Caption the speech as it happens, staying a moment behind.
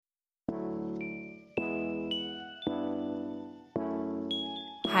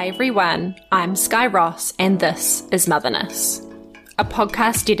Hi everyone, I'm Sky Ross and this is Motherness, a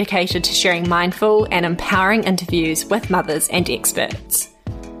podcast dedicated to sharing mindful and empowering interviews with mothers and experts.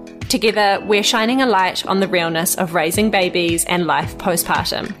 Together, we're shining a light on the realness of raising babies and life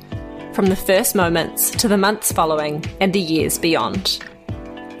postpartum, from the first moments to the months following and the years beyond.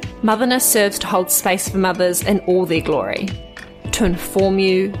 Motherness serves to hold space for mothers in all their glory, to inform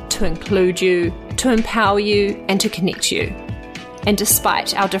you, to include you, to empower you, and to connect you. And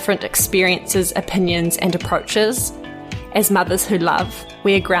despite our different experiences, opinions, and approaches, as mothers who love,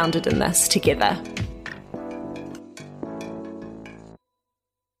 we are grounded in this together.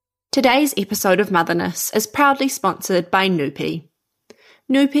 Today's episode of Motherness is proudly sponsored by Nupi.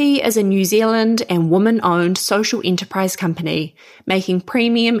 Nupi is a New Zealand and woman-owned social enterprise company making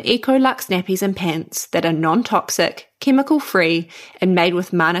premium eco-luxe nappies and pants that are non-toxic, chemical-free, and made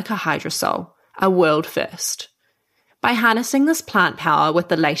with Manuka hydrosol, a world first. By harnessing this plant power with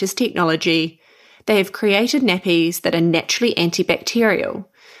the latest technology, they have created nappies that are naturally antibacterial,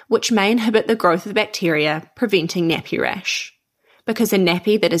 which may inhibit the growth of bacteria, preventing nappy rash. Because a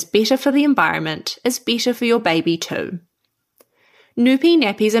nappy that is better for the environment is better for your baby too. Nupi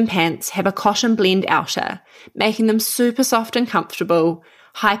nappies and pants have a cotton blend outer, making them super soft and comfortable,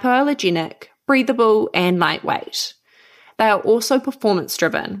 hypoallergenic, breathable, and lightweight. They are also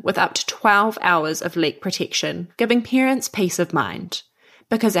performance-driven, with up to 12 hours of leak protection, giving parents peace of mind.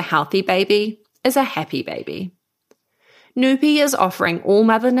 Because a healthy baby is a happy baby. Nupi is offering all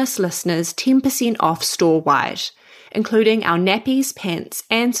Motherness listeners 10% off store-wide, including our nappies, pants,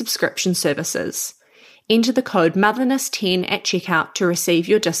 and subscription services. Enter the code Motherness10 at checkout to receive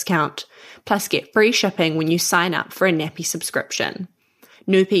your discount, plus get free shipping when you sign up for a nappy subscription.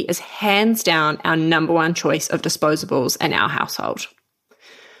 Nupi is hands down our number one choice of disposables in our household.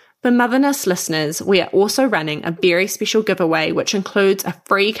 For Motherness listeners, we are also running a very special giveaway which includes a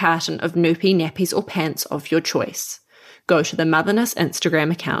free carton of Nupi nappies or pants of your choice. Go to the Motherness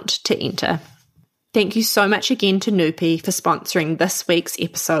Instagram account to enter. Thank you so much again to Nupi for sponsoring this week's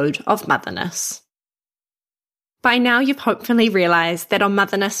episode of Motherness. By now you've hopefully realised that on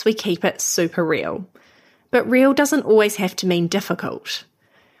Motherness we keep it super real. But real doesn't always have to mean difficult.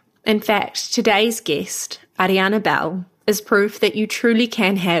 In fact, today's guest, Ariana Bell, is proof that you truly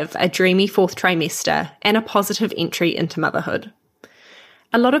can have a dreamy fourth trimester and a positive entry into motherhood.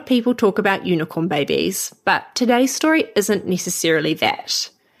 A lot of people talk about unicorn babies, but today's story isn't necessarily that.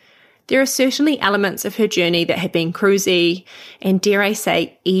 There are certainly elements of her journey that have been cruisy and, dare I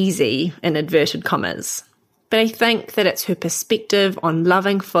say, easy in inverted commas. But I think that it's her perspective on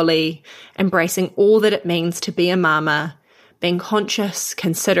loving fully, embracing all that it means to be a mama, being conscious,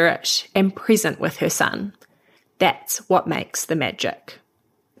 considerate, and present with her son. That's what makes the magic.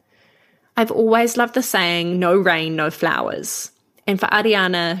 I've always loved the saying, no rain, no flowers. And for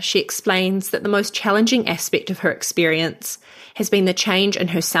Ariana, she explains that the most challenging aspect of her experience has been the change in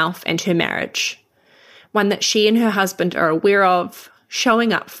herself and her marriage, one that she and her husband are aware of,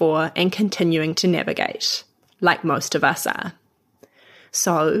 showing up for, and continuing to navigate, like most of us are.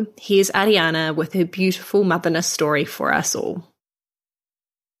 So here's Ariana with her beautiful Motherness story for us all.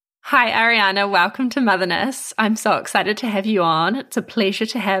 Hi Ariana, welcome to Motherness. I'm so excited to have you on. It's a pleasure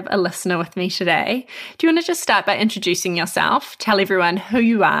to have a listener with me today. Do you want to just start by introducing yourself? Tell everyone who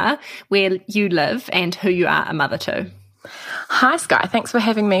you are, where you live, and who you are a mother to. Hi Sky, thanks for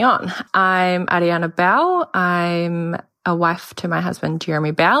having me on. I'm Ariana Bell. I'm a wife to my husband,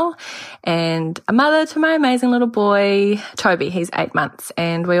 Jeremy Bell, and a mother to my amazing little boy, Toby. He's 8 months,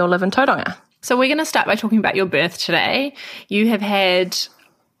 and we all live in Tauranga. So we're going to start by talking about your birth today. You have had,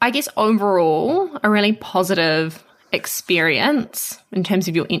 I guess, overall, a really positive experience in terms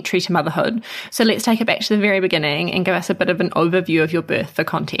of your entry to motherhood. So let's take it back to the very beginning and give us a bit of an overview of your birth for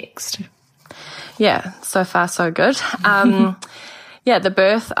context. Yeah, so far so good. Yeah, the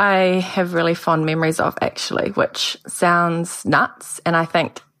birth I have really fond memories of, actually, which sounds nuts. And I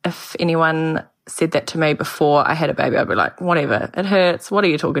think if anyone said that to me before I had a baby, I'd be like, whatever, it hurts. What are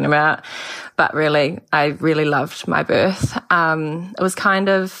you talking about? But really, I really loved my birth. It was kind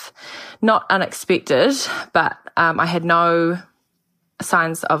of not unexpected, but I had no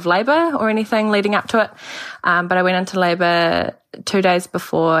signs of labour or anything leading up to it. But I went into labour 2 days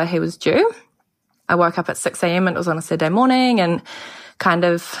before he was due. I woke up at 6 a.m. and it was on a Saturday morning, and kind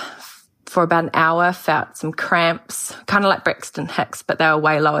of for about an hour felt some cramps, kind of like Braxton Hicks, but they were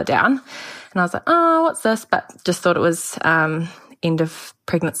way lower down. And I was like, oh, what's this? But just thought it was end of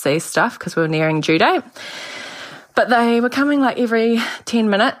pregnancy stuff because we were nearing due date. But they were coming like every 10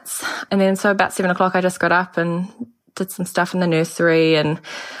 minutes. And then so about 7 o'clock I just got up and did some stuff in the nursery, and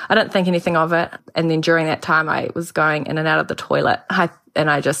I didn't think anything of it. And then during that time, I was going in and out of the toilet, and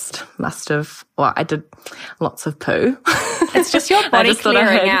I just must have, I did lots of poo. It's just your body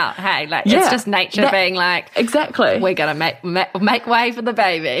clearing out, hey? Like, it's just nature being like, exactly, we're going to make way for the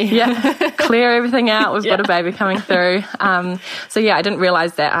baby. Yeah, clear everything out. We've got a baby coming through. So yeah, I didn't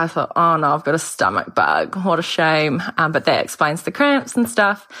realise that. I thought, oh no, I've got a stomach bug. What a shame. But that explains the cramps and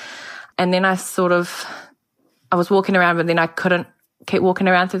stuff. And then I was walking around, but then I couldn't keep walking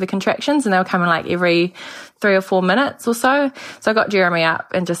around through the contractions, and they were coming like every 3 or 4 minutes or so. So I got Jeremy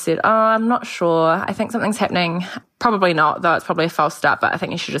up and just said, oh, I'm not sure. I think something's happening. Probably not, though it's probably a false start, but I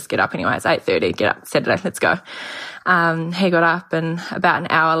think you should just get up anyway. It's 8:30, get up, Saturday, let's go. He got up, and about an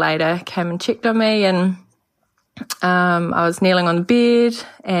hour later came and checked on me, and I was kneeling on the bed,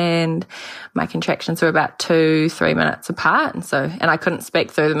 and my contractions were about 2-3 minutes apart, and I couldn't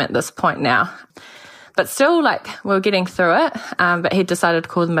speak through them at this point now. But still, like, we were getting through it. But he decided to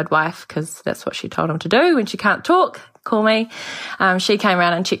call the midwife, because that's what she told him to do when she can't talk. Call me. She came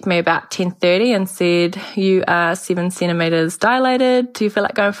around and checked me about 10:30 and said, you are 7 centimetres dilated. Do you feel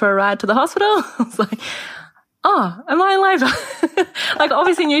like going for a ride to the hospital? I was like, oh, am I in labour? Like,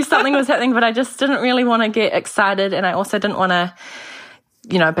 obviously knew something was happening, but I just didn't really want to get excited. And I also didn't want to,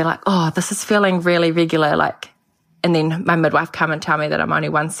 be like, oh, this is feeling really regular, like. And then my midwife come and tell me that I'm only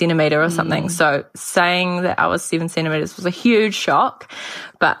 1 centimetre or something. So saying that I was 7 centimetres was a huge shock.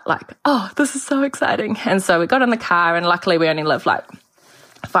 But like, oh, this is so exciting. And so we got in the car, and luckily we only live like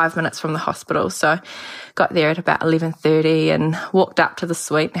 5 minutes from the hospital. So got there at about 11:30 and walked up to the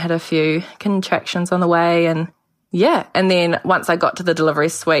suite and had a few contractions on the way. And yeah, and then once I got to the delivery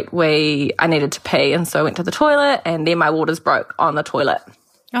suite, I needed to pee. And so I went to the toilet, and then my waters broke on the toilet.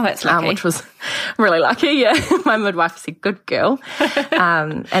 Oh, that's lucky. Which was really lucky, yeah. My midwife said, good girl.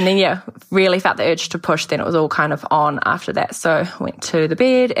 And then, really felt the urge to push. Then it was all kind of on after that. So went to the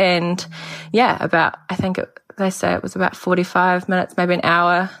bed, and, they say it was about 45 minutes, maybe an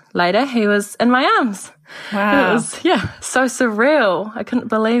hour later, he was in my arms. Wow. It was, so surreal. I couldn't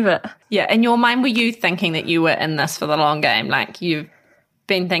believe it. Yeah, in your mind, were you thinking that you were in this for the long game? Like, you've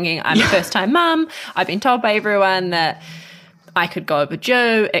been thinking, I'm a first-time mum. I've been told by everyone that I could go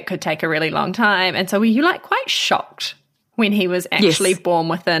overdue, it could take a really long time. And so were you like quite shocked when he was actually born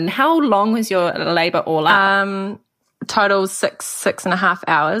within, how long was your labour all up? Total 6.5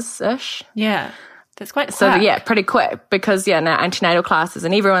 hours-ish. Yeah, that's quite quick. So yeah, pretty quick, because in our antenatal classes,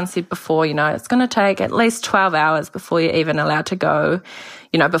 and everyone said before, it's going to take at least 12 hours before you're even allowed to go,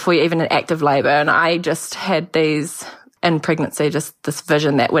 before you're even in active labour. And I just had these, in pregnancy, just this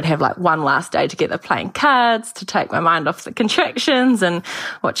vision that we'd have like one last day together playing cards to take my mind off the contractions and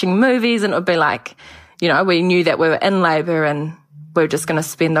watching movies. And it would be like, we knew that we were in labour, and we were just going to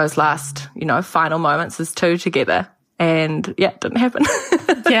spend those last, final moments as two together. And yeah, it didn't happen.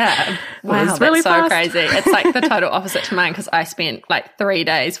 Yeah. Wow, that's really so fast. crazy. It's like the total opposite to mine, because I spent like 3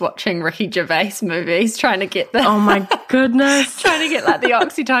 days watching Ricky Gervais movies trying to get oh my goodness. trying to get like the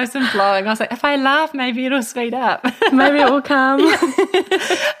oxytocin flowing. I was like, if I laugh, maybe it'll speed up. Maybe it will come.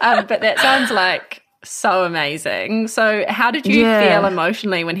 But that sounds like so amazing. So how did you feel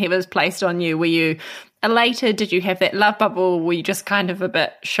emotionally when he was placed on you? Were you elated? Did you have that love bubble? Were you just kind of a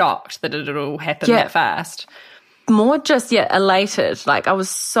bit shocked that it all happened that fast? More just, elated. Like, I was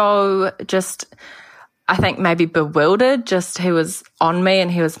so just, I think maybe bewildered. Just, he was on me, and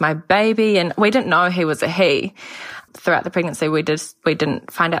he was my baby, and we didn't know he was a he. Throughout the pregnancy, we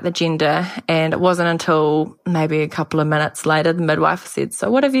didn't find out the gender, and it wasn't until maybe a couple of minutes later the midwife said, so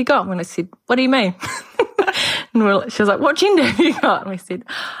what have you got? And I said, what do you mean? And she was like, what gender have you got? And we said,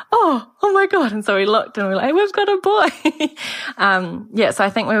 oh my God. And so we looked, and we were like, we've got a boy. So I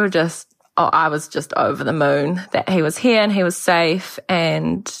think we were just, I was just over the moon that he was here and he was safe.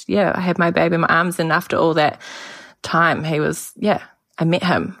 And I had my baby in my arms. And after all that time, he was, I met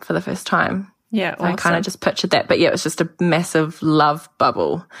him for the first time. Yeah, awesome. I kind of just pictured that. But it was just a massive love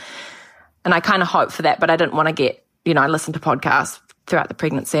bubble. And I kind of hoped for that, but I didn't want to get, I listened to podcasts throughout the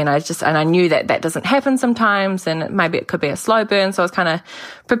pregnancy, and I knew that doesn't happen sometimes, and maybe it could be a slow burn. So I was kind of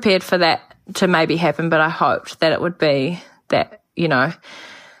prepared for that to maybe happen, but I hoped that it would be that,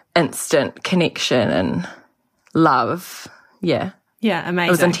 instant connection and love. Yeah. Yeah, amazing.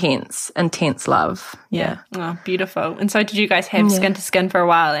 It was intense love. Yeah. Oh, beautiful. And so did you guys have skin to skin for a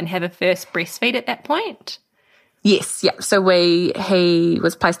while and have a first breastfeed at that point? Yes, yeah. So he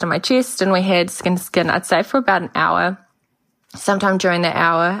was placed on my chest, and we had skin to skin, I'd say, for about an hour. Sometime during that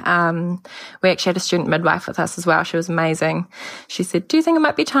hour, we actually had a student midwife with us as well. She was amazing. She said, do you think it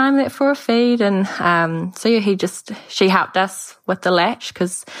might be time for a feed? And she helped us with the latch,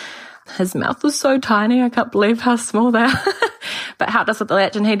 because His mouth was so tiny. I can't believe how small they are. But helped us with the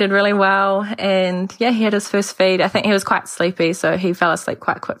latch and he did really well. And yeah, he had his first feed. I think he was quite sleepy, so he fell asleep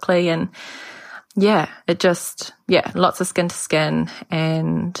quite quickly. And yeah, lots of skin to skin.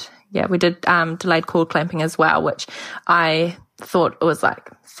 And yeah, we did delayed cord clamping as well, which I thought it was like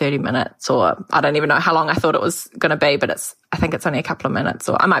 30 minutes, or I don't even know how long I thought it was going to be, but I think it's only a couple of minutes,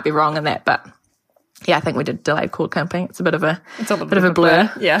 or I might be wrong in that, but yeah, I think we did delayed cord clamping. It's a bit of a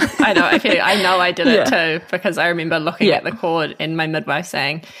blur. Yeah, I know. I know I did it too, because I remember looking at the cord and my midwife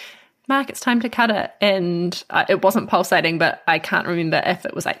saying, Mark, it's time to cut it. And it wasn't pulsating, but I can't remember if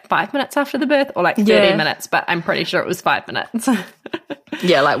it was like 5 minutes after the birth or like 30 minutes, but I'm pretty sure it was 5 minutes.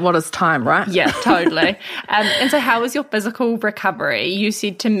 Yeah, like what is time, right? Yeah, totally. And so how was your physical recovery? You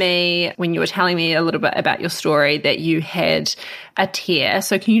said to me when you were telling me a little bit about your story that you had a tear.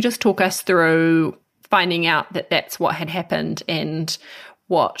 So can you just talk us through finding out that that's what had happened and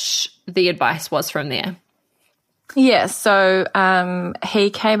what the advice was from there? Yeah, so he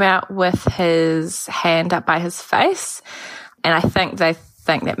came out with his hand up by his face, and I think they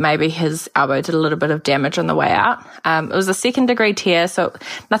think that maybe his elbow did a little bit of damage on the way out. It was a 2nd degree tear, so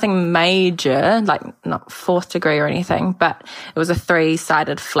nothing major, like not 4th degree or anything, but it was a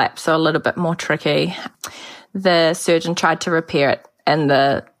 3-sided flap, so a little bit more tricky. The surgeon tried to repair it in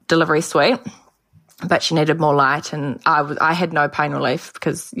the delivery suite, but she needed more light, and I had no pain relief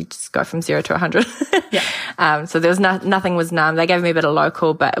because you just go from 0 to 100. Yeah. So there was nothing was numb. They gave me a bit of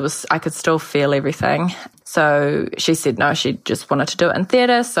local, but I could still feel everything. So she said no, she just wanted to do it in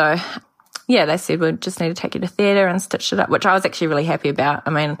theatre. So yeah, they said we just need to take you to theatre and stitch it up, which I was actually really happy about. I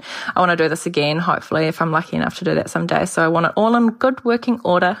mean, I want to do this again, hopefully, if I'm lucky enough to do that someday. So I want it all in good working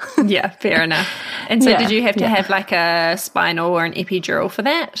order. Yeah, fair enough. And so did you have to have like a spinal or an epidural for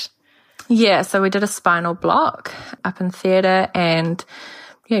that? Yeah, so we did a spinal block up in theatre, and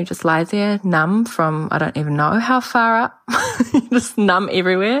yeah, you just lie there numb from I don't even know how far up, just numb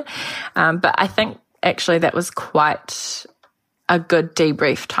everywhere. But I think actually that was quite a good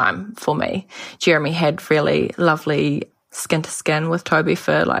debrief time for me. Jeremy had really lovely skin to skin with Toby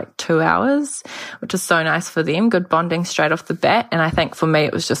for like 2 hours, which is so nice for them, good bonding straight off the bat. And I think for me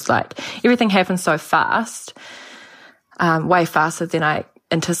it was just like everything happened so fast, way faster than I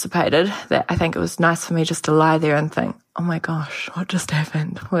anticipated, that I think it was nice for me just to lie there and think, oh my gosh, what just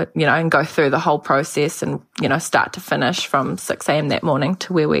happened? And go through the whole process and, start to finish from 6 a.m. that morning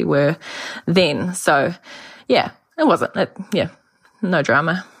to where we were then. So yeah, no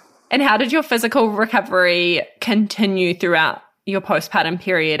drama. And how did your physical recovery continue throughout your postpartum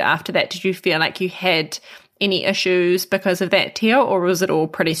period after that? Did you feel like you had any issues because of that tear, or was it all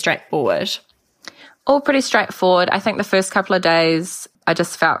pretty straightforward? All pretty straightforward. I think the first couple of days I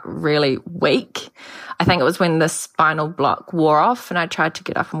just felt really weak. I think it was when the spinal block wore off and I tried to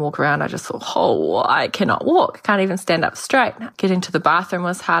get up and walk around. I just thought, I cannot walk. I can't even stand up straight. Getting to the bathroom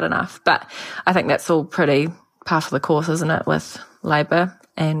was hard enough. But I think that's all pretty par for the course, isn't it, with labour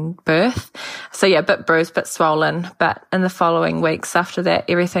and birth. So yeah, a bit bruised, bit swollen. But in the following weeks after that,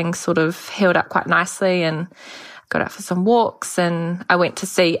 everything sort of healed up quite nicely, and got out for some walks, and I went to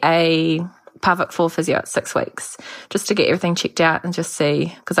see a pelvic floor physio at 6 weeks just to get everything checked out and just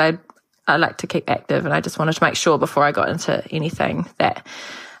see, because I like to keep active, and I just wanted to make sure before I got into anything that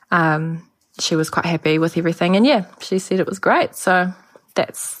she was quite happy with everything. And yeah, she said it was great. So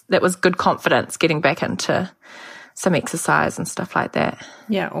that was good confidence getting back into some exercise and stuff like that.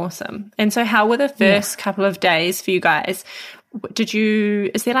 Yeah, awesome. And so how were the first couple of days for you guys?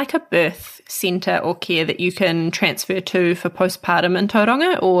 Is there like a birth centre or care that you can transfer to for postpartum in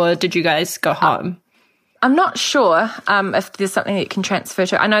Tauranga, or did you guys go home? I'm not sure if there's something that you can transfer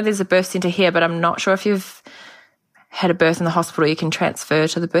to. I know there's a birth centre here, but I'm not sure if you've had a birth in the hospital, you can transfer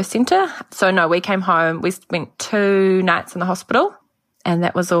to the birth centre. So no, we came home. We spent 2 nights in the hospital, and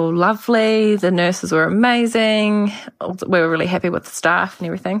that was all lovely. The nurses were amazing. We were really happy with the staff and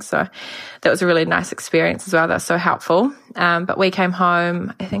everything. So that was a really nice experience as well. That was so helpful. But we came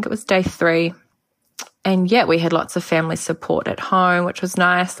home, I think it was day 3. And yeah, we had lots of family support at home, which was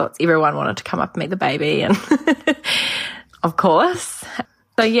nice. Everyone wanted to come up and meet the baby, and of course.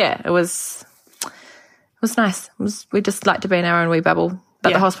 So yeah, it was nice. We just like to be in our own wee bubble.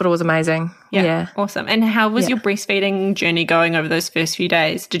 But the hospital was amazing. Yeah. Awesome. And how was your breastfeeding journey going over those first few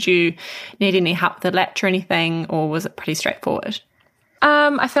days? Did you need any help with the latch or anything, or was it pretty straightforward?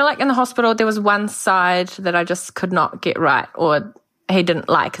 I feel like in the hospital there was one side that I just could not get right, or he didn't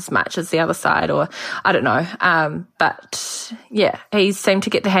like as much as the other side, or I don't know. But yeah, he seemed to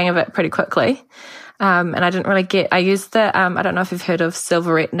get the hang of it pretty quickly. And I didn't really I used the, I don't know if you've heard of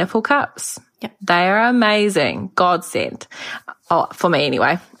Silverette nipple cups. Yep. They are amazing, godsend. Oh, for me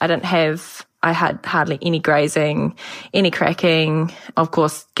anyway. I had hardly any grazing, any cracking. Of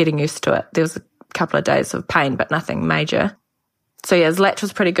course, getting used to it. There was a couple of days of pain, but nothing major. So yeah, his latch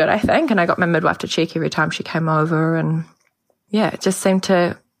was pretty good, I think, and I got my midwife to check every time she came over, and yeah, it just seemed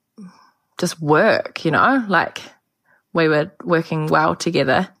to just work, like we were working well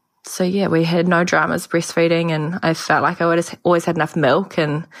together. So yeah, we had no dramas breastfeeding, and I felt like I always had enough milk,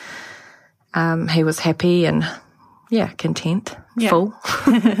 and he was happy and content, full.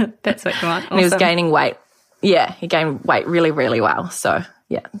 That's what you want. Awesome. And he was gaining weight. Yeah, he gained weight really, really well. So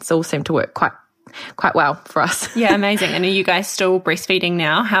yeah, it all seemed to work quite well for us. Yeah, amazing. And are you guys still breastfeeding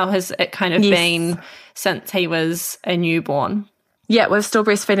now? How has it kind of been since he was a newborn? Yeah, we're still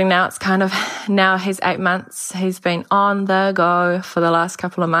breastfeeding now. It's kind of, now he's 8 months. He's been on the go for the last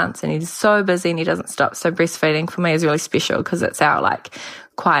couple of months, and he's so busy and he doesn't stop. So breastfeeding for me is really special because it's our like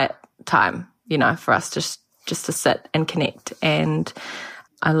quiet time, for us just to sit and connect. And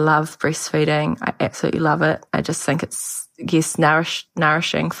I love breastfeeding. I absolutely love it. I just think it's, yes,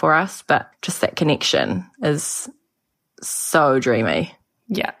 nourishing for us, but just that connection is so dreamy.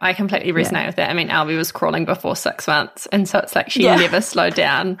 Yeah, I completely resonate with that. I mean, Albie was crawling before 6 months, and so it's like she never slowed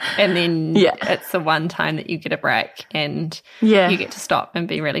down, and then it's the one time that you get a break and you get to stop and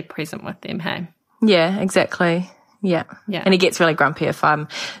be really present with them, hey? Yeah, exactly. Yeah. And he gets really grumpy if I'm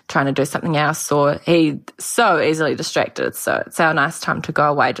trying to do something else, or he's so easily distracted. So it's our nice time to go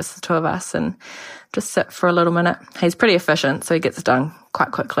away, just the two of us, and just sit for a little minute. He's pretty efficient, so he gets it done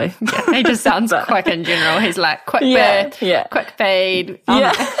quite quickly. Yeah, he just sounds quick in general. He's like, quick birth, quick feed.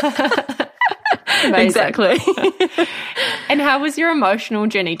 Exactly. And how was your emotional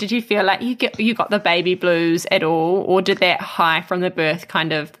journey? Did you feel like you got the baby blues at all, or did that high from the birth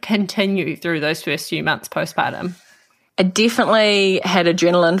kind of continue through those first few months postpartum? I definitely had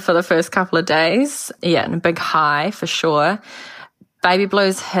adrenaline for the first couple of days. Yeah, and a big high for sure. Baby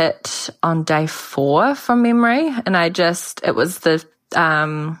blues hit on day 4 from memory, and it was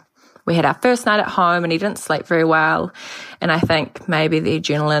we had our first night at home and he didn't sleep very well, and I think maybe the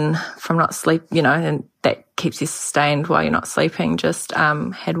adrenaline from not sleep, and that keeps you sustained while you're not sleeping, just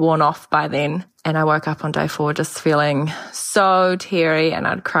had worn off by then. And I woke up on day 4 just feeling so teary, and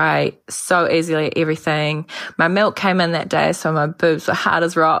I'd cry so easily at everything. My milk came in that day, so my boobs were hard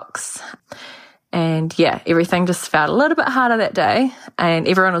as rocks. And yeah, everything just felt a little bit harder that day, and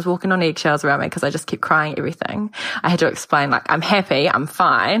everyone was walking on eggshells around me because I just kept crying everything. I had to explain, like, I'm happy, I'm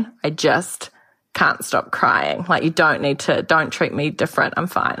fine, I just can't stop crying. Like, don't treat me different, I'm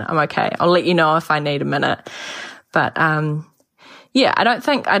fine, I'm okay. I'll let you know if I need a minute. But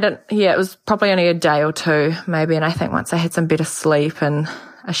it was probably only a day or 2 maybe, and I think once I had some better sleep and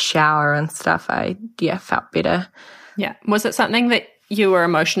a shower and stuff, I felt better. Yeah. Was it something that you were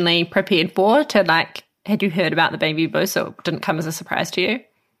emotionally prepared for, had you heard about the baby blues, so it didn't come as a surprise to you?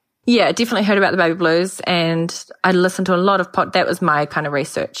 Yeah, I definitely heard about the baby blues, and I listened to a lot of that was my kind of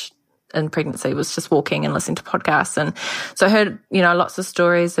research in pregnancy, was just walking and listening to podcasts. And so I heard, lots of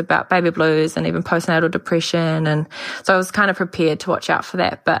stories about baby blues and even postnatal depression. And so I was kind of prepared to watch out for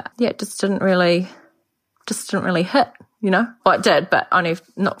that. But yeah, it just didn't really hit, Well, it did, but only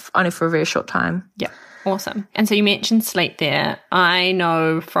for a very short time. Yeah. Awesome. And so you mentioned sleep there. I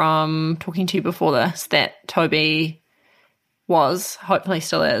know from talking to you before this that Toby was, hopefully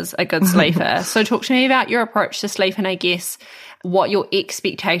still is, a good sleeper. So talk to me about your approach to sleep, and I guess what your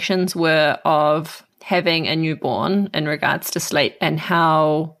expectations were of having a newborn in regards to sleep and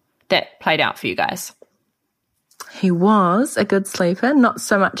how that played out for you guys. He was a good sleeper, not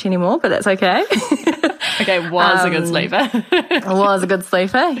so much anymore, but that's okay. Okay, was a good sleeper. Was a good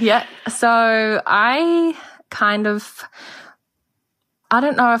sleeper, yeah. So I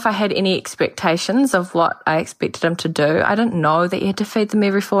don't know if I had any expectations of what I expected him to do. I didn't know that you had to feed them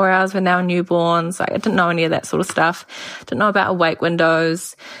every 4 hours when they were newborns. I didn't know any of that sort of stuff. Didn't know about awake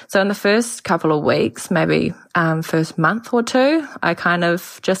windows. So in the first couple of weeks, maybe first month or 2, I kind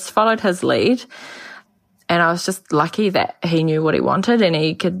of just followed his lead. And I was just lucky that he knew what he wanted,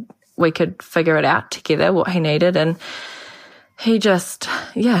 and we could figure it out together, what he needed. And he just,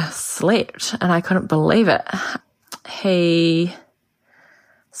 slept, and I couldn't believe it. He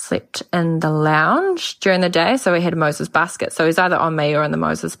slept in the lounge during the day, so we had a Moses basket. So he's either on me or in the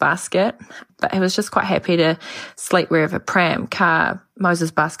Moses basket. But he was just quite happy to sleep wherever, pram, car,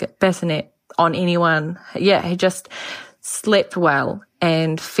 Moses basket, bassinet, on anyone. Yeah, he just slept well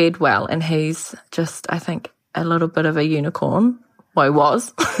and fed well, and he's just, I think, a little bit of a unicorn. Well, he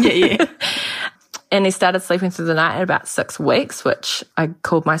was. Yeah. And he started sleeping through the night at about 6 weeks, which I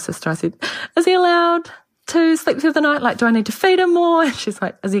called my sister. I said, is he allowed to sleep through the night? Like, do I need to feed him more? And she's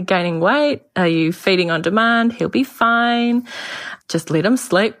like, is he gaining weight? Are you feeding on demand? He'll be fine. Just let him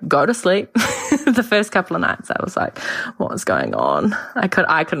sleep, go to sleep. The first couple of nights I was like, what was going on? I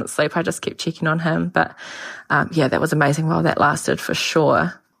couldn't sleep. I just kept checking on him. But yeah, that was amazing while that lasted for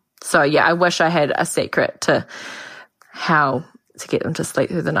sure. So yeah, I wish I had a secret to how to get them to sleep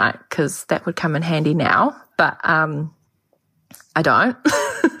through the night, because that would come in handy now. But I don't.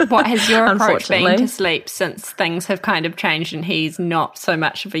 What has your approach been to sleep since things have kind of changed and he's not so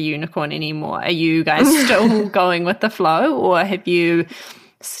much of a unicorn anymore? Are you guys still going with the flow, or have you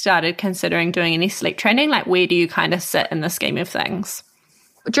started considering doing any sleep training? Like, where do you kind of sit in the scheme of things?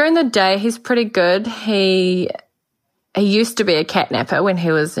 During the day, he's pretty good. He used to be a cat napper when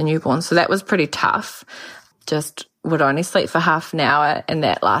he was a newborn, so that was pretty tough. Just would only sleep for half an hour, and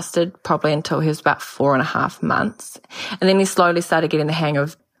that lasted probably until he was about 4.5 months. And then he slowly started getting the hang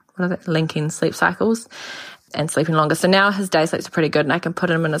of linking sleep cycles and sleeping longer. So now his day sleeps are pretty good, and I can put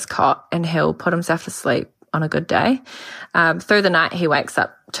him in his cot and he'll put himself to sleep on a good day. Through the night, he wakes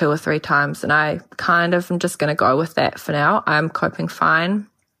up 2 or 3 times, and I kind of am just going to go with that for now. I'm coping fine,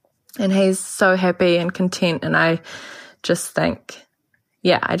 and he's so happy and content. And I just think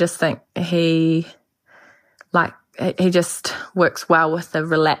he just works well with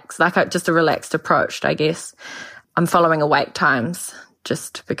the just a relaxed approach, I guess. I'm following awake times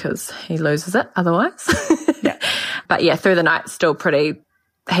just because he loses it otherwise. Yeah. But yeah, through the night, still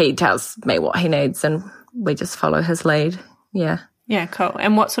he tells me what he needs and we just follow his lead. Yeah. Yeah, cool.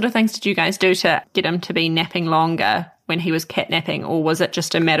 And what sort of things did you guys do to get him to be napping longer when he was catnapping, or was it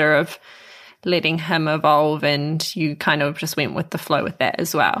just a matter of letting him evolve and you kind of just went with the flow with that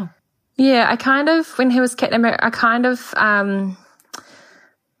as well? Yeah, when he was catnapping, I kind of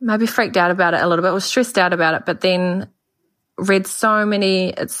maybe freaked out about it a little bit, was stressed out about it, but then read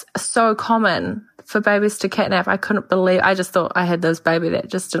it's so common for babies to catnap. I just thought I had this baby that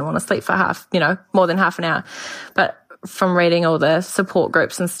just didn't want to sleep for more than half an hour. But from reading all the support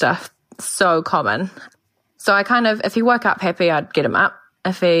groups and stuff, so common. So I if he woke up happy, I'd get him up.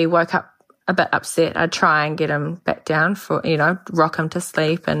 If he woke up a bit upset, I'd try and get him back down rock him to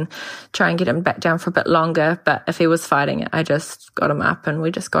sleep and try and get him back down for a bit longer. But if he was fighting it, I just got him up and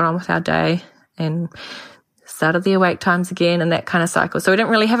we just got on with our day and started the awake times again and that kind of cycle. So we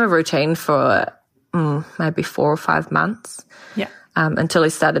didn't really have a routine for maybe 4 or 5 months. Yeah. Until he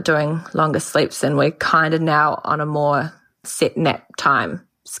started doing longer sleeps, and we're kind of now on a more set nap time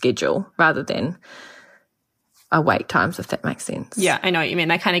schedule rather than awake times, if that makes sense. Yeah, I know what you mean.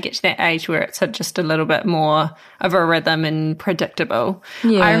 They kind of get to that age where it's just a little bit more of a rhythm and predictable.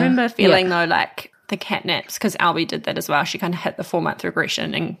 Yeah. I remember feeling though like the cat naps, because Albie did that as well. She kind of hit the 4-month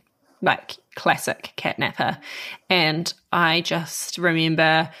regression and like classic cat napper. And I just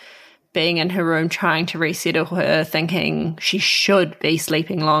remember being in her room trying to resettle her, thinking she should be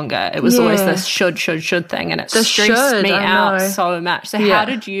sleeping longer. It was always this should thing, and it stressed me out so much. So how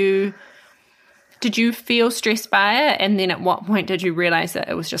did you feel stressed by it? And then at what point did you realize that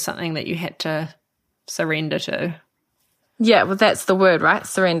it was just something that you had to surrender to? Yeah, well, that's the word, right?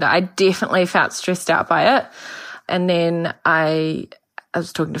 Surrender. I definitely felt stressed out by it. And then I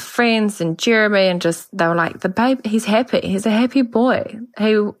was talking to friends and Jeremy, and they were like, the baby, he's happy. He's a happy boy.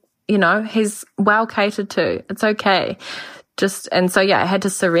 He's well catered to. It's okay. I had to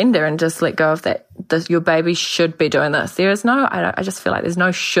surrender and just let go of that. Your baby should be doing this. I just feel like there's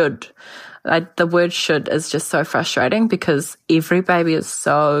no should. The word should is just so frustrating because every baby is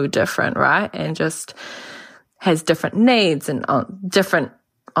so different, right? And just has different needs and on different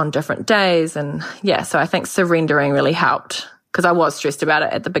days. And yeah, so I think surrendering really helped because I was stressed about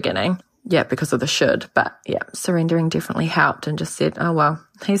it at the beginning. Yeah, because of the should. But yeah, surrendering definitely helped and just said, oh, well,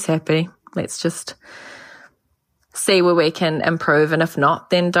 he's happy. Let's just see where we can improve. And if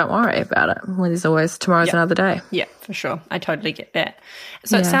not, then don't worry about it. Well, there's always tomorrow's another day. Yeah, for sure. I totally get that.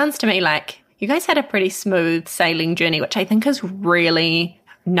 So it sounds to me like you guys had a pretty smooth sailing journey, which I think is really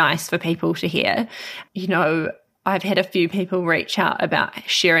nice for people to hear. I've had a few people reach out about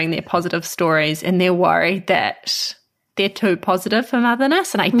sharing their positive stories, and they're worried that they're too positive for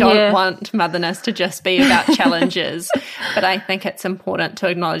motherness, and I don't want motherness to just be about challenges, but I think it's important to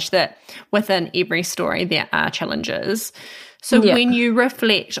acknowledge that within every story there are challenges. So when you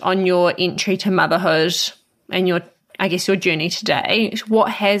reflect on your entry to motherhood and your journey today, what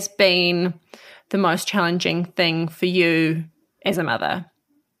has been the most challenging thing for you as a mother?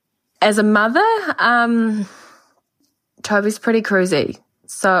 As a mother, Toby's pretty cruisy,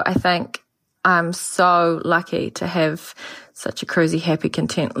 so I think I'm so lucky to have such a cruisy, happy,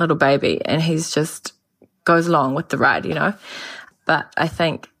 content little baby, and he's just goes along with the ride, But I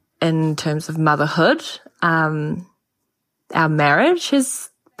think in terms of motherhood. Our marriage has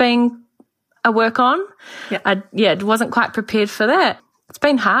been a work on. Yeah. Wasn't quite prepared for that. It's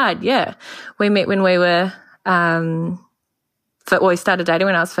been hard, yeah. We met when we were, we started dating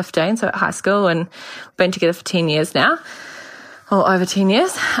when I was 15, so at high school, and we've been together for 10 years now, or over 10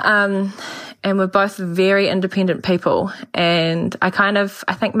 years. And we're both very independent people. And I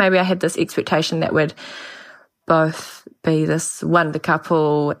think maybe I had this expectation that we'd both be this wonder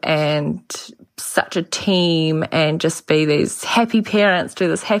couple and such a team and just be these happy parents to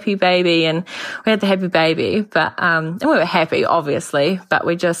this happy baby. And we had the happy baby, but and we were happy, obviously, but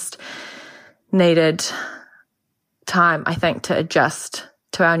we just needed time, I think, to adjust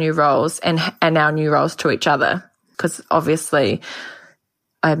to our new roles and our new roles to each other. Because obviously,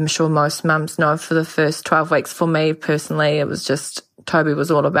 I'm sure most mums know, for the first 12 weeks, for me personally, it was just Toby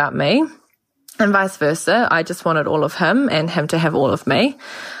was all about me. And vice versa, I just wanted all of him and him to have all of me.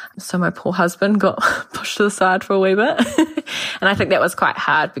 So my poor husband got pushed to the side for a wee bit. And I think that was quite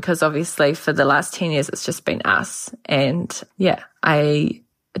hard because obviously for the last 10 years it's just been us. And yeah, I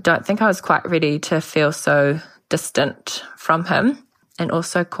don't think I was quite ready to feel so distant from him. And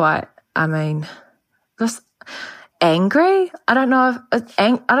also quite, just angry. I don't know if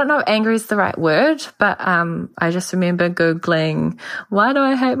angry is the right word, but I just remember Googling, why do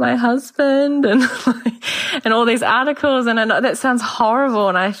I hate my husband? And and all these articles, and I know that sounds horrible,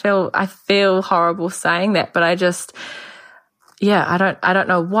 and I feel horrible saying that, but I don't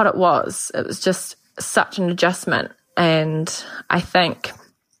know what it was. It was just such an adjustment. And I think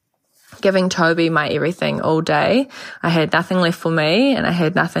giving Toby my everything all day, I had nothing left for me and I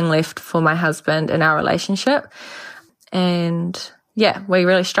had nothing left for my husband in our relationship. And yeah, we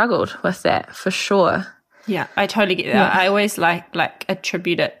really struggled with that for sure. Yeah, I totally get that. Yeah. I always I liken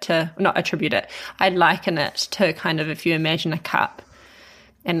it to kind of, if you imagine a cup,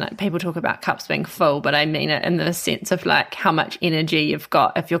 and people talk about cups being full, but I mean it in the sense of how much energy you've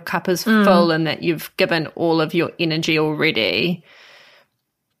got. If your cup is full and that you've given all of your energy already,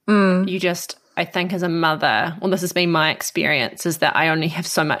 you just, I think as a mother, well, this has been my experience, is that I only have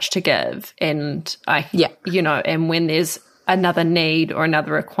so much to give. And and when there's another need or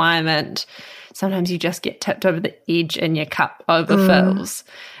another requirement, sometimes you just get tipped over the edge and your cup overfills.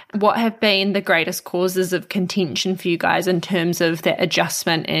 What have been the greatest causes of contention for you guys in terms of that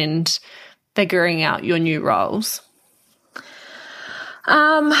adjustment and figuring out your new roles?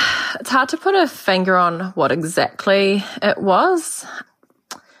 It's hard to put a finger on what exactly it was.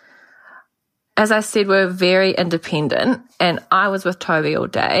 As I said, we're very independent, and I was with Toby all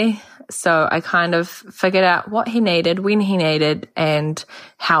day. So I kind of figured out what he needed, when he needed, and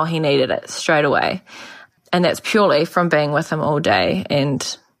how he needed it straight away. And that's purely from being with him all day.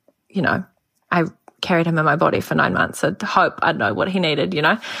 And, I carried him in my body for 9 months. I'd hope I'd know what he needed,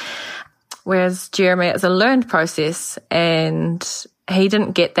 Whereas Jeremy, it's a learned process, and he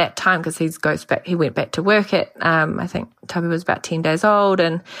didn't get that time because he went back to work at, I think Toby was about 10 days old,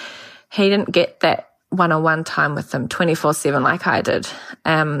 and he didn't get that one-on-one time with them 24/7 like I did.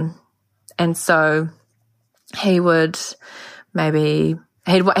 And so he would he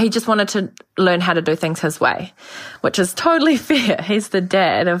just wanted to learn how to do things his way, which is totally fair. He's the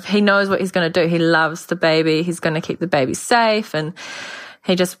dad. He knows what he's going to do. He loves the baby. He's going to keep the baby safe, and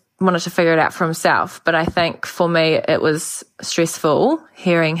he just wanted to figure it out for himself. But I think for me it was stressful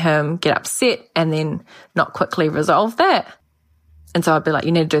hearing him get upset and then not quickly resolve that. And so I'd be like,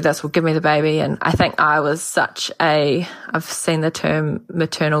 you need to do this, well, give me the baby. And I think I was I've seen the term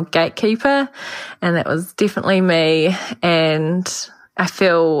maternal gatekeeper, and that was definitely me. And I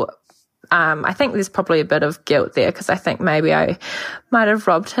feel, I think there's probably a bit of guilt there, because I think maybe I might have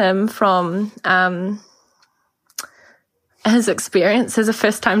robbed him from his experience as a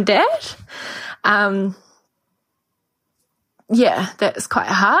first-time dad. That's quite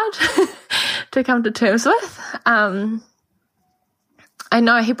hard to come to terms with. I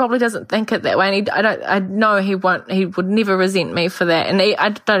know he probably doesn't think it that way, and I know he would never resent me for that, and I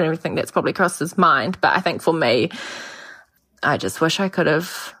don't even think that's probably crossed his mind. But I think for me, I just wish I could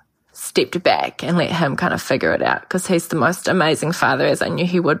have stepped back and let him kind of figure it out, because he's the most amazing father, as I knew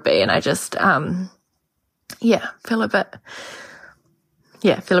he would be, and I just feel a bit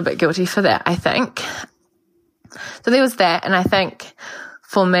guilty for that, I think. So there was that, and I think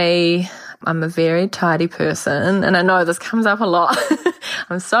for me, I'm a very tidy person, and I know this comes up a lot.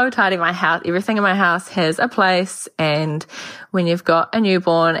 I'm so tidy. My house, everything in my house has a place, and when you've got a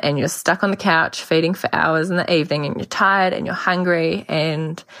newborn and you're stuck on the couch feeding for hours in the evening, and you're tired and you're hungry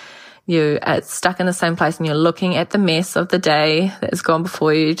and you are stuck in the same place and you're looking at the mess of the day that has gone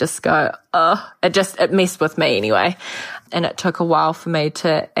before you, just go, oh, it messed with me anyway. And it took a while for me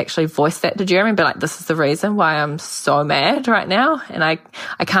to actually voice that to Jeremy, be like, this is the reason why I'm so mad right now. And I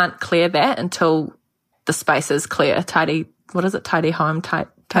can't clear that until the space is clear. Tidy home,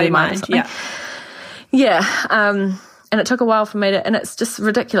 tidy mind. Yeah. Yeah. And it took a while for me to, and it's just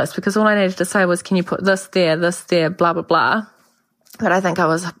ridiculous because all I needed to say was, can you put this there, blah, blah, blah. But I think I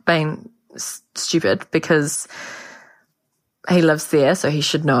was being stupid because he lives there, so he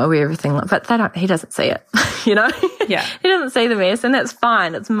should know where everything, but he doesn't see it, you know? Yeah. He doesn't see the mess, and that's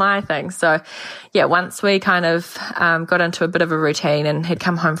fine. It's my thing. So, yeah, once we kind of got into a bit of a routine, and he'd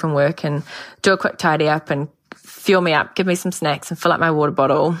come home from work and do a quick tidy up and fuel me up, give me some snacks and fill up my water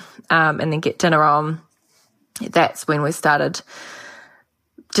bottle, and then get dinner on, that's when we started,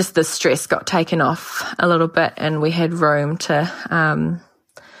 just the stress got taken off a little bit, and we had room to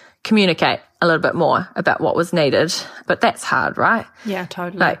communicate a little bit more about what was needed. But that's hard, right? Yeah,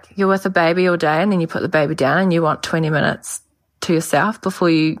 totally. Like, you're with a baby all day and then you put the baby down and you want 20 minutes to yourself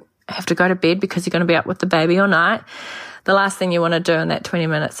before you have to go to bed because you're going to be up with the baby all night. The last thing you want to do in that 20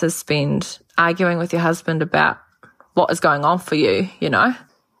 minutes is spend arguing with your husband about what is going on for you, you know?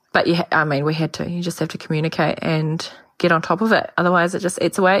 But we had to. You just have to communicate and get on top of it. Otherwise, it just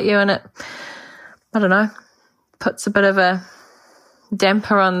eats away at you, and it, I don't know, puts a bit of a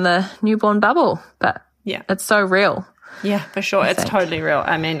damper on the newborn bubble. But yeah, it's so real. Yeah, for sure. It's totally real.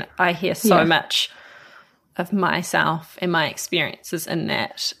 I mean, I hear so much of myself and my experiences in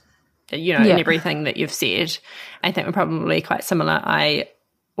that, you know, in everything that you've said. I think we're probably quite similar. I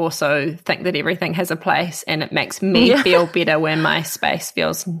also think that everything has a place, and it makes me feel better when my space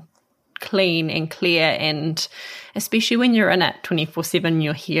feels clean and clear, and especially when you're in it 24/7,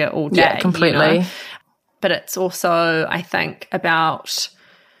 you're here all day. Yeah, completely. You know? But it's also, I think, about,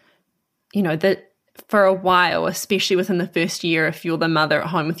 you know, that for a while, especially within the first year, if you're the mother at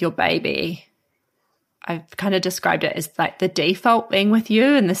home with your baby, I've kind of described it as like the default being with you,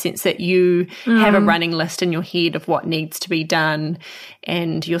 in the sense that you have a running list in your head of what needs to be done,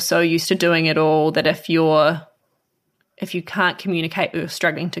 and you're so used to doing it all that if you can't communicate, or you're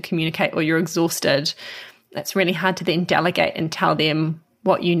struggling to communicate, or you're exhausted, it's really hard to then delegate and tell them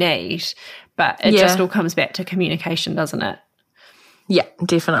what you need. But it just all comes back to communication, doesn't it? Yeah,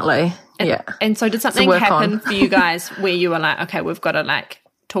 definitely. And so did something happen for you guys where you were like, okay, we've got to like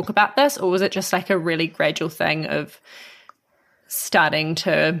talk about this? Or was it just like a really gradual thing of starting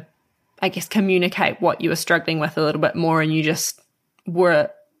to, I guess, communicate what you were struggling with a little bit more, and you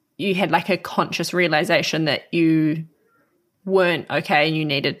had like a conscious realization that you weren't okay and you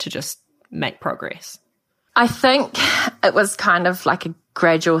needed to just make progress? I think it was kind of like a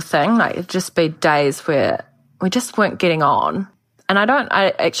gradual thing. Like, it'd just be days where we just weren't getting on. And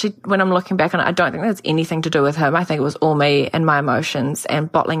I actually, when I'm looking back on it, I don't think there's anything to do with him. I think it was all me and my emotions and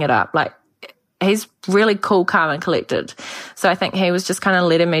bottling it up. Like, he's really cool, calm and collected. So I think he was just kind of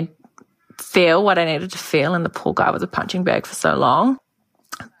letting me feel what I needed to feel, and the poor guy was a punching bag for so long.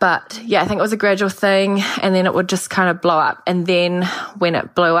 But yeah, I think it was a gradual thing, and then it would just kind of blow up. And then when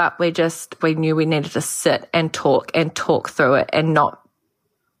it blew up, we knew we needed to sit and talk through it, and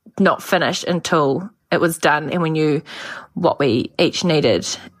not finish until it was done, and we knew what we each needed,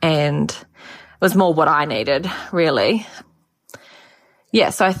 and it was more what I needed, really. Yeah,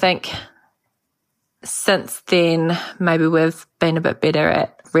 so I think since then, maybe we've been a bit better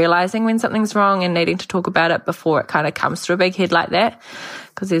at realising when something's wrong and needing to talk about it before it kind of comes to a big head like that,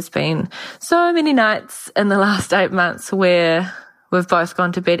 because there's been so many nights in the last 8 months where we've both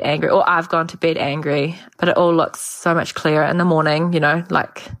gone to bed angry, or I've gone to bed angry, but it all looks so much clearer in the morning, you know,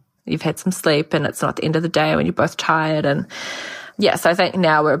 like you've had some sleep and it's not the end of the day when you're both tired. And yeah, so I think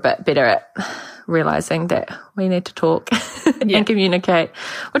now we're a bit better at realising that we need to talk and communicate,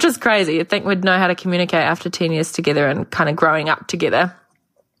 which is crazy. You'd think we'd know how to communicate after 10 years together and kind of growing up together.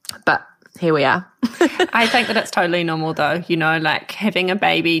 But here we are. I think that it's totally normal though, you know, like having a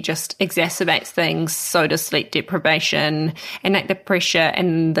baby just exacerbates things. So does sleep deprivation, and like the pressure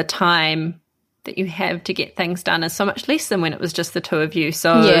and the time that you have to get things done is so much less than when it was just the two of you.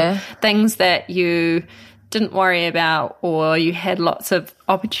 So things that you didn't worry about, or you had lots of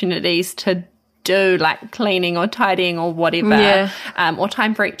opportunities to do, like cleaning or tidying or whatever, or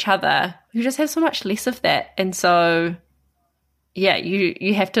time for each other, you just have so much less of that. And so yeah,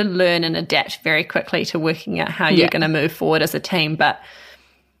 you have to learn and adapt very quickly to working out how you're going to move forward as a team. But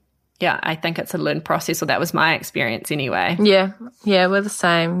yeah, I think it's a learned process, or that was my experience anyway. Yeah, we're the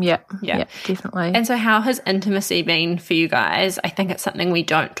same. Yeah, definitely. And so how has intimacy been for you guys? I think it's something we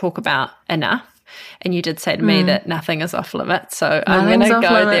don't talk about enough. And you did say to me that nothing is off limits. So I'm going to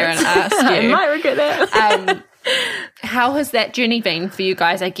go there and ask you. I might regret that. How has that journey been for you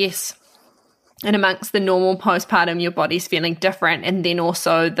guys, I guess, and amongst the normal postpartum, your body's feeling different, and then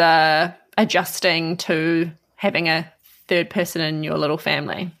also the adjusting to having a third person in your little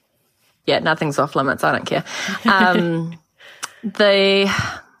family? Yeah, nothing's off limits. I don't care.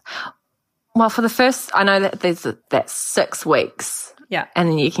 Well, for the first, I know that that's 6 weeks. Yeah. And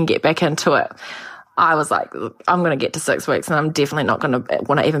then you can get back into it. I was like, I'm going to get to 6 weeks and I'm definitely not going to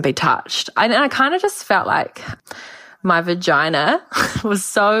want to even be touched. And I kind of just felt like my vagina was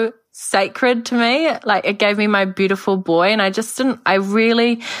so sacred to me. Like, it gave me my beautiful boy, and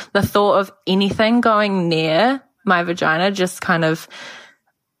the thought of anything going near my vagina just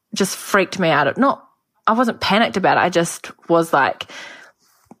freaked me out. I wasn't panicked about it. I just was like,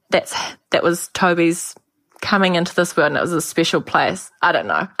 that was Toby's coming into this world, and it was a special place. I don't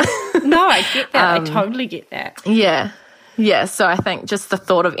know. No, I get that. I totally get that. Yeah. Yeah. So I think just the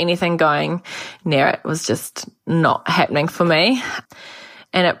thought of anything going near it was just not happening for me.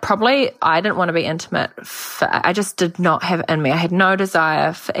 And I didn't want to be intimate. I just did not have it in me. I had no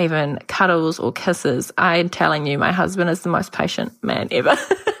desire for even cuddles or kisses. I'm telling you, my husband is the most patient man ever.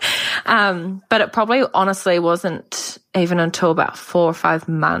 But it probably honestly wasn't even until about 4 or 5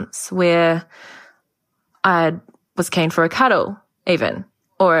 months where I was keen for a cuddle even,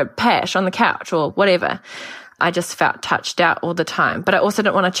 or a pat on the couch or whatever. I just felt touched out all the time. But I also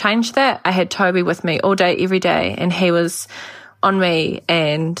didn't want to change that. I had Toby with me all day, every day, and he was on me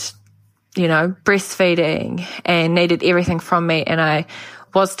and, breastfeeding and needed everything from me. And I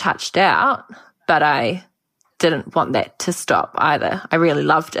was touched out, but I didn't want that to stop either. I really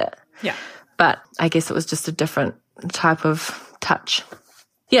loved it. Yeah. But I guess it was just a different type of touch.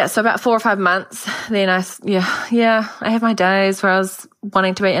 Yeah, so about 4 or 5 months, then I had my days where I was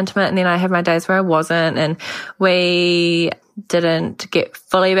wanting to be intimate, and then I had my days where I wasn't, and we didn't get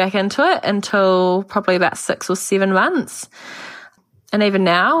fully back into it until probably about 6 or 7 months. And even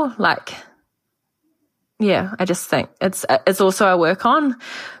now, I just think it's also a work on,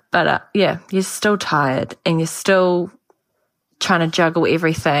 but you're still tired and you're still trying to juggle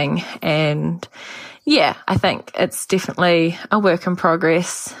everything. And I think it's definitely a work in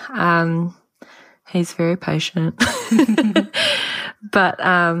progress. He's very patient, but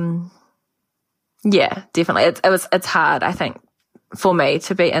definitely it's hard, I think, for me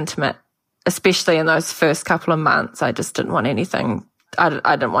to be intimate, especially in those first couple of months. I just didn't want anything. I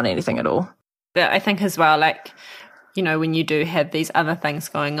didn't want anything at all. But I think as well, when you do have these other things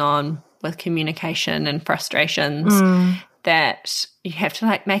going on with communication and frustrations, that you have to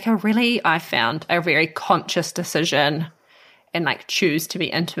make I found a very conscious decision and choose to be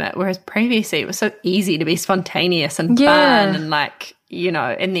intimate. Whereas previously it was so easy to be spontaneous and fun and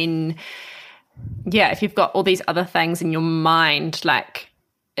and then, if you've got all these other things in your mind,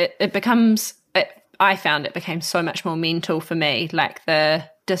 I found it became so much more mental for me, the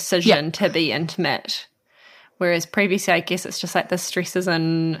decision to be intimate. Whereas previously, I guess it's just the stresses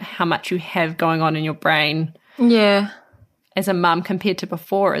and how much you have going on in your brain. Yeah. As a mum compared to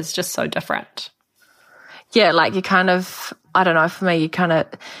before is just so different. Yeah, you kind of, I don't know, for me, you kind of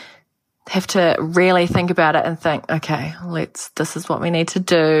have to really think about it and think, okay, this is what we need to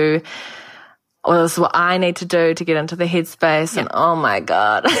do. Or this is what I need to do to get into the headspace. And oh my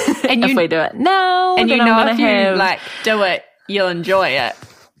God, and if we do it now, and then you know, I'm if you do it, you'll enjoy it.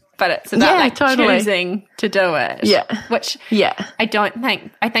 But it's about choosing to do it. Yeah. Which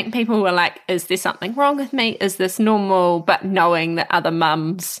I think people were like, is there something wrong with me? Is this normal? But knowing that other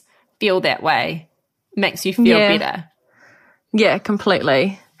mums feel that way makes you feel better. Yeah,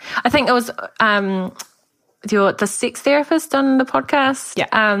 completely. I think it was the sex therapist on the podcast. Yeah.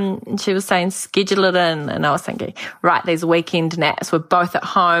 And she was saying schedule it in, and I was thinking, right, these weekend naps. We're both at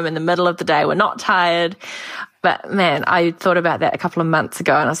home in the middle of the day. We're not tired. But man, I thought about that a couple of months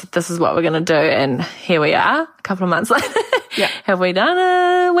ago, and I said, this is what we're going to do. And here we are a couple of months later. Yeah. Have we done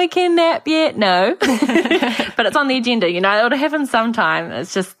a weekend nap yet? No. But it's on the agenda. It'll happen sometime.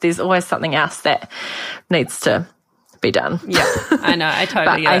 It's just there's always something else that needs to be done. Yeah, I know. I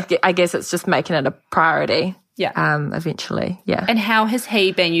totally get it. I guess it's just making it a priority. Yeah. Eventually. Yeah. And how has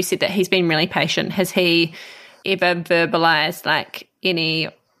he been? You said that he's been really patient. Has he ever verbalized any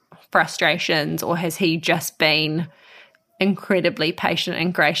frustrations, or has he just been incredibly patient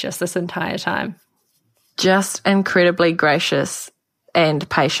and gracious this entire time? Just incredibly gracious and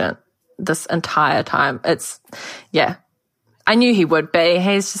patient this entire time. I knew he would be.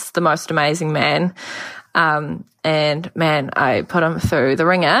 He's just the most amazing man. And man, I put him through the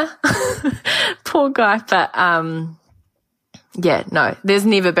ringer. Poor guy. But Yeah, no, there's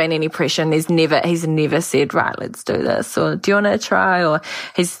never been any pressure. And he's never said, right, let's do this, or do you want to try? Or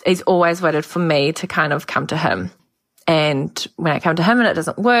he's always waited for me to kind of come to him. And when I come to him and it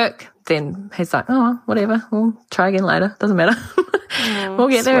doesn't work, then he's like, oh, whatever, we'll try again later. Doesn't matter. We'll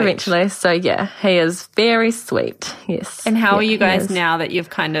get there eventually. So yeah, he is very sweet. Yes. And how are you guys now that you've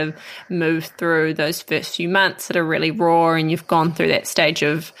kind of moved through those first few months that are really raw, and you've gone through that stage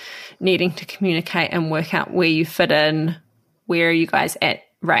of needing to communicate and work out where you fit in? Where are you guys at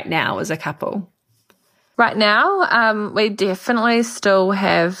right now as a couple? Right now, we definitely still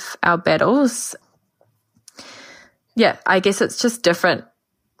have our battles. Yeah, I guess it's just different,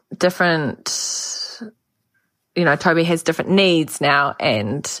 you know, Toby has different needs now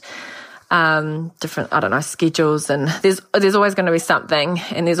and different, I don't know, schedules, and there's always going to be something,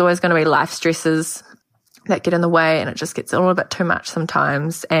 and there's always going to be life stresses that get in the way, and it just gets a little bit too much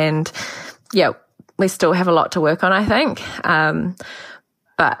sometimes. And yeah, we still have a lot to work on, I think.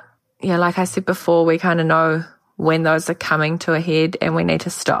 But yeah, like I said before, we kind of know when those are coming to a head and we need to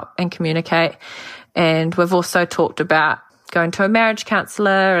stop and communicate. And we've also talked about going to a marriage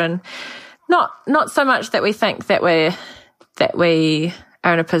counsellor, and not so much that we think that we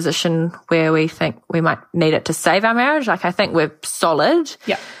are in a position where we think we might need it to save our marriage. Like, I think we're solid.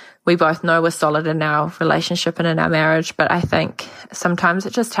 Yeah. We both know we're solid in our relationship and in our marriage, but I think sometimes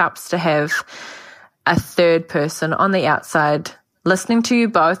it just helps to have a third person on the outside listening to you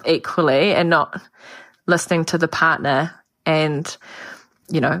both equally, and not listening to the partner and,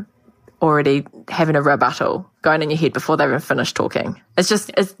 you know, already having a rebuttal going in your head before they've even finished talking.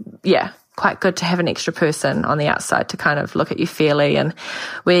 It's quite good to have an extra person on the outside to kind of look at you fairly. And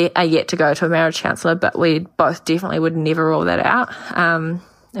we are yet to go to a marriage counsellor, but we both definitely would never rule that out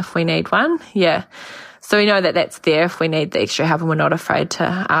if we need one. Yeah. So we know that that's there if we need the extra help, and we're not afraid to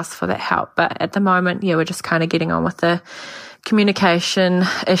ask for that help. But at the moment, yeah, we're just kind of getting on with the communication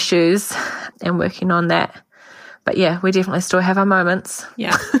issues and working on that. But yeah, we definitely still have our moments.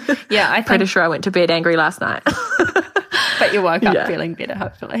 Yeah. Yeah, I think... Pretty sure I went to bed angry last night. But you woke up feeling better,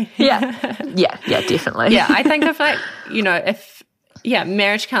 hopefully. Yeah, definitely. Yeah, I think of, like, you know,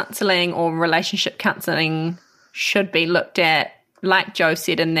 marriage counselling or relationship counselling should be looked at, like Jo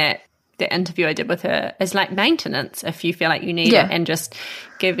said in the interview I did with her, as like maintenance if you feel like you need it, and just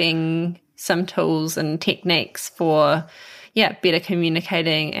giving some tools and techniques for, better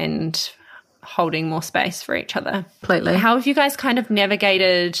communicating and holding more space for each other. Completely. How have you guys kind of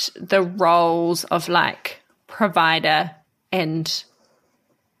navigated the roles of like provider and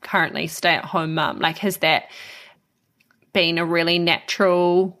currently stay-at-home mum? Like, has that been a really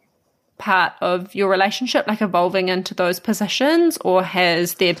natural part of your relationship, like evolving into those positions, or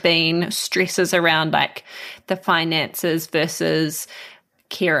has there been stresses around like the finances versus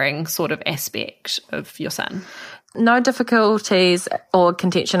caring sort of aspect of your son? No difficulties or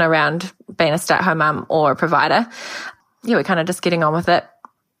contention around being a stay-at-home mum or a provider. Yeah, we're kind of just getting on with it.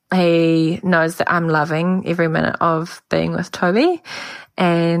 He knows that I'm loving every minute of being with Toby.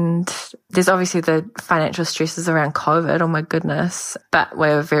 And there's obviously the financial stresses around COVID, oh my goodness. But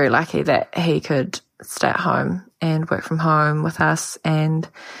we're very lucky that he could stay at home and work from home with us. And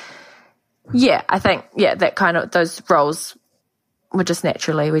yeah, I think, that kind of, those roles we just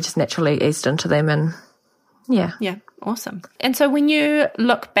naturally eased into them. And yeah, awesome. And so when you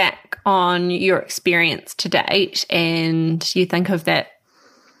look back on your experience to date and you think of that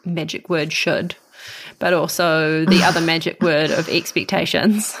magic word should, but also the other magic word of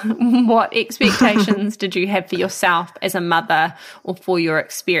expectations, what expectations did you have for yourself as a mother or for your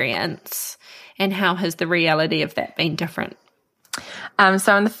experience, and how has the reality of that been different?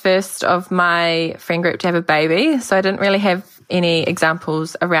 So I'm the first of my friend group to have a baby, so I didn't really have any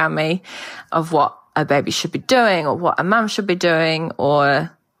examples around me of what a baby should be doing or what a mum should be doing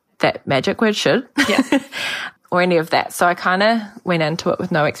or that magic word should or any of that. So I kind of went into it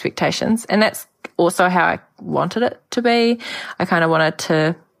with no expectations, and that's also how I wanted it to be. I kind of wanted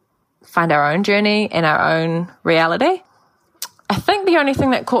to find our own journey and our own reality. I think the only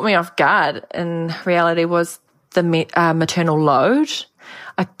thing that caught me off guard in reality was the maternal load.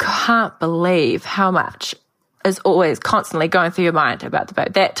 I can't believe how much is always constantly going through your mind about the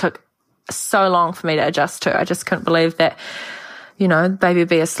baby. That took so long for me to adjust to. I just couldn't believe that, you know, the baby would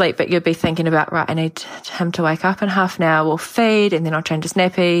be asleep, but you'd be thinking about, right, I need him to wake up in half an hour, we'll feed, and then I'll change his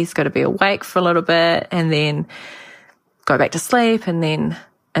nappy, he's got to be awake for a little bit, and then go back to sleep, and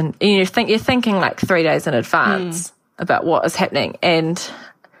you're thinking like 3 days in advance about what is happening. And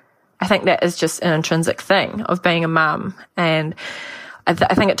I think that is just an intrinsic thing of being a mum. And I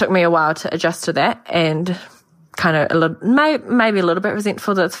think it took me a while to adjust to that, and kind of maybe a little bit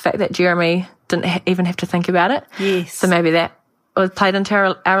resentful of the fact that Jeremy didn't even have to think about it. Yes. So maybe that played into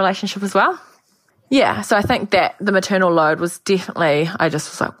our relationship as well. Yeah, so I think that the maternal load was definitely, I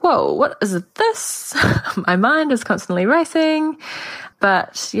just was like, whoa, what is this? My mind is constantly racing.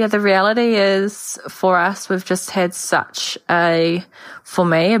 But yeah, the reality is for us, we've just had such for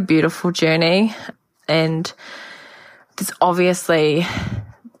me, a beautiful journey. And there's obviously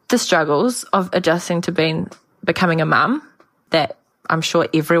the struggles of adjusting to becoming a mum that I'm sure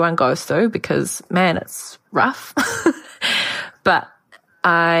everyone goes through because, man, it's rough. But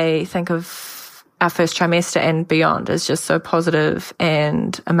I think of our first trimester and beyond is just so positive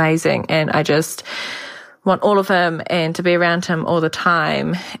and amazing. And I just want all of him and to be around him all the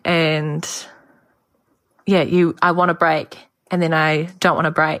time. And yeah, I want a break and then I don't want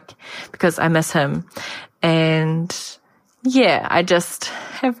a break because I miss him. And yeah, I just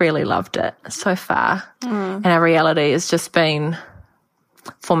have really loved it so far. And our reality has just been,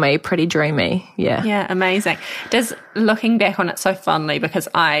 for me, pretty dreamy. Yeah. Yeah, amazing. Looking back on it so fondly, because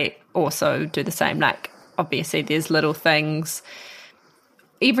I also do the same, like obviously there's little things,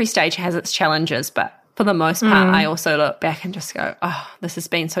 every stage has its challenges, but for the most part I also look back and just go, oh, this has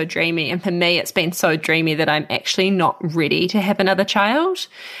been so dreamy. And for me it's been so dreamy that I'm actually not ready to have another child,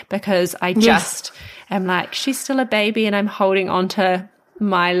 because I just am like, she's still a baby and I'm holding on to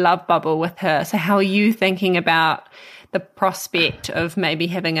my love bubble with her. So how are you thinking about the prospect of maybe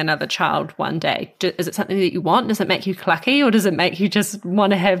having another child one day? Is it something that you want? Does it make you clucky, or does it make you just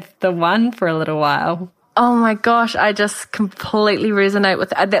want to have the one for a little while? Oh my gosh, I just completely resonate with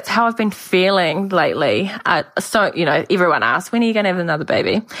that. That's how I've been feeling lately. So, everyone asks, when are you going to have another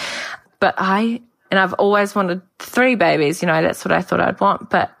baby? But I've always wanted 3 babies, that's what I thought I'd want.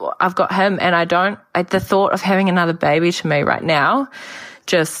 But I've got him and the thought of having another baby to me right now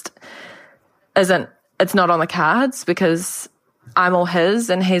just it's not on the cards, because I'm all his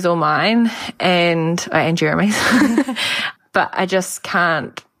and he's all mine and Jeremy's. But I just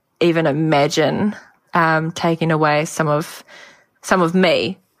can't even imagine taking away some of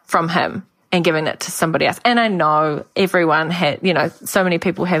me from him and giving it to somebody else. And I know everyone so many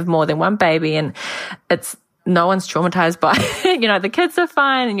people have more than one baby, and no one's traumatized by it. The kids are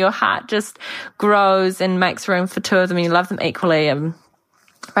fine and your heart just grows and makes room for 2 of them and you love them equally and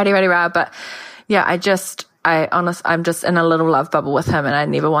rah. But yeah, I'm just in a little love bubble with him and I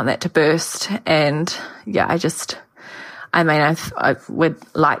never want that to burst. And yeah, I would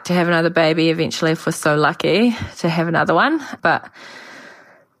like to have another baby eventually if we're so lucky to have another one. But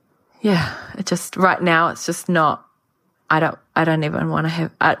yeah, right now it's just not, I don't even want to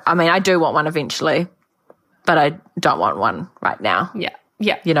have, I do want one eventually, but I don't want one right now. Yeah.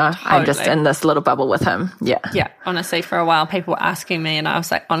 Yeah. Totally. I'm just in this little bubble with him. Yeah. Yeah. Honestly, for a while, people were asking me and I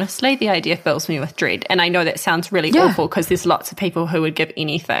was like, honestly, the idea fills me with dread. And I know that sounds really awful because there's lots of people who would give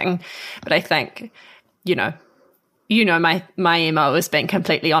anything. But I think, my MO has been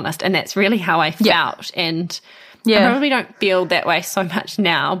completely honest, and that's really how I felt. And I probably don't feel that way so much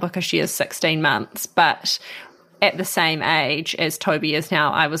now because she is 16 months. But at the same age as Toby is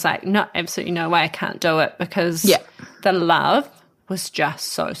now, I was like, no, absolutely no way, I can't do it, because the love was just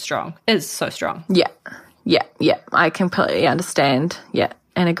so strong, is so strong. Yeah. I completely understand. Yeah,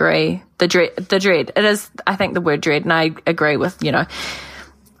 and agree. The dread. It is, I think, the word dread, and I agree with,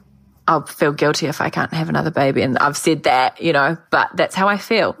 I'll feel guilty if I can't have another baby, and I've said that, but that's how I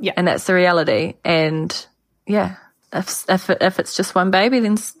feel, and that's the reality. And yeah, if it's just one baby,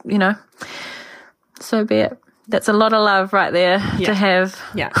 then so be it. That's a lot of love right there to have.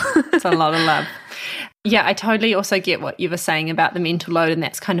 Yeah, it's a lot of love. Yeah, I totally also get what you were saying about the mental load, and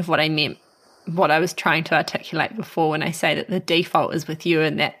that's kind of what I meant, what I was trying to articulate before when I say that the default is with you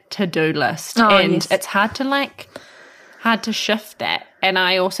and that to-do list. It's hard to shift that. And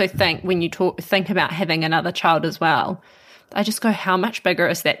I also think when you think about having another child as well, I just go, how much bigger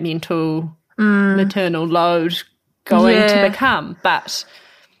is that mental maternal load going to become? But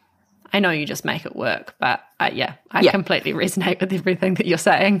I know you just make it work. But I completely resonate with everything that you're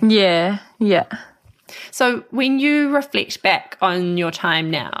saying. Yeah. So when you reflect back on your time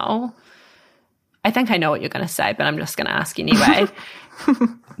now, I think I know what you're going to say, but I'm just going to ask anyway.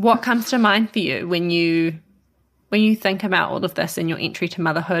 What comes to mind for you when you think about all of this and your entry to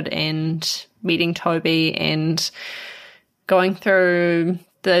motherhood and meeting Toby and going through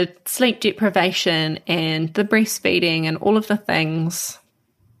the sleep deprivation and the breastfeeding and all of the things?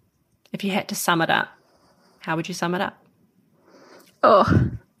 If you had to sum it up, how would you sum it up? Oh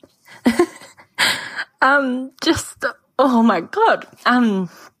my God.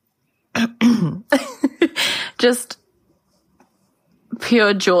 Just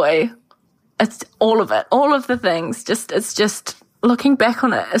pure joy. It's all of it, all of the things. It's just looking back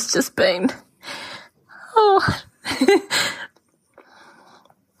on it, it's just been,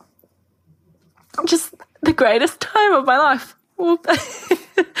 just the greatest time of my life.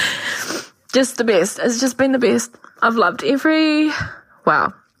 Just the best. It's just been the best. I've loved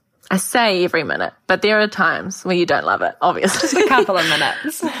I say every minute, but there are times where you don't love it, obviously. Just a couple of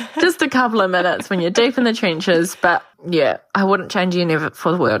minutes. Just a couple of minutes when you're deep in the trenches. But yeah, I wouldn't change any of it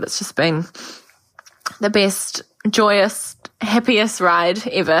for the world. It's just been the best, joyous, happiest ride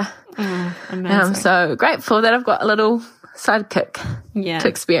ever. Amazing. And I'm so grateful that I've got a little sidekick to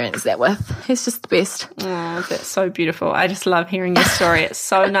experience that with. He's just the best. Oh, that's so beautiful. I just love hearing your story. It's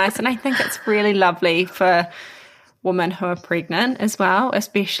so nice. And I think it's really lovely for women who are pregnant as well,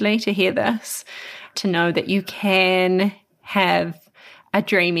 especially to hear this, to know that you can have a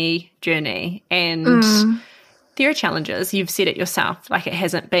dreamy journey and there are challenges. You've said it yourself, like it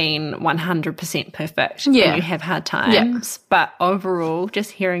hasn't been 100% perfect and you have hard times, but overall, just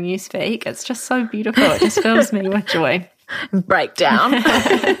hearing you speak, it's just so beautiful. It just fills me with joy. Breakdown.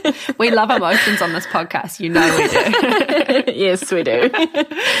 We love emotions on this podcast. You know we do. Yes, we do.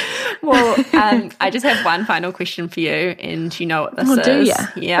 Well, I just have one final question for you, and you know what this is. Do you?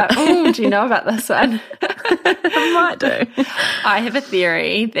 Yeah. Oh, do you know about this one? I might do. I have a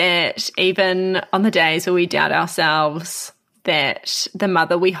theory that even on the days where we doubt ourselves, that the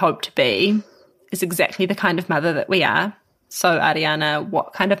mother we hope to be is exactly the kind of mother that we are. So, Ariana,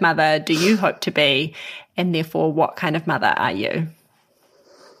 what kind of mother do you hope to be? And therefore, what kind of mother are you?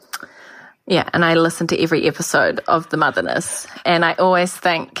 Yeah, and I listen to every episode of The Motherness, and I always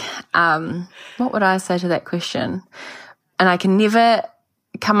think, what would I say to that question? And I can never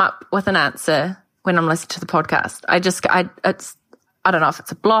come up with an answer when I'm listening to the podcast. I don't know if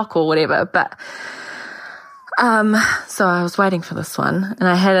it's a block or whatever, but so I was waiting for this one,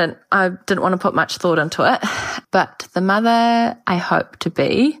 and I didn't want to put much thought into it, but the mother I hope to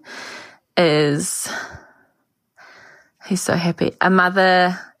be is, he's so happy, a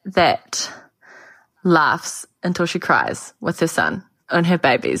mother that laughs until she cries with her son and her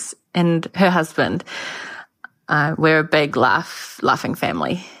babies and her husband. We're a big laughing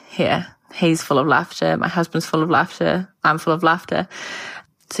family here. He's full of laughter. My husband's full of laughter. I'm full of laughter.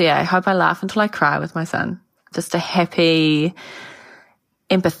 So yeah, I hope I laugh until I cry with my son. Just a happy,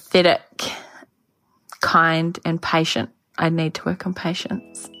 empathetic, kind and patient. I need to work on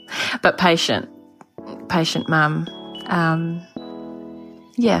patience. But patient mum.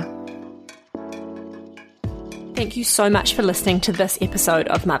 Yeah. Thank you so much for listening to this episode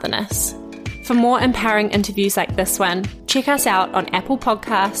of Motherness. For more empowering interviews like this one, check us out on Apple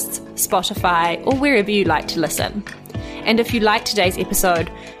Podcasts, Spotify, or wherever you like to listen. And if you like today's episode,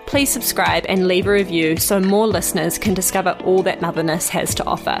 please subscribe and leave a review so more listeners can discover all that Motherness has to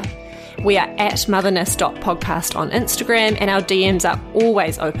offer. We are at motherness.podcast on Instagram, and our DMs are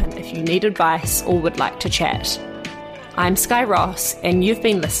always open if you need advice or would like to chat. I'm Sky Ross, and you've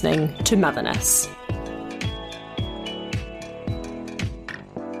been listening to Motherness.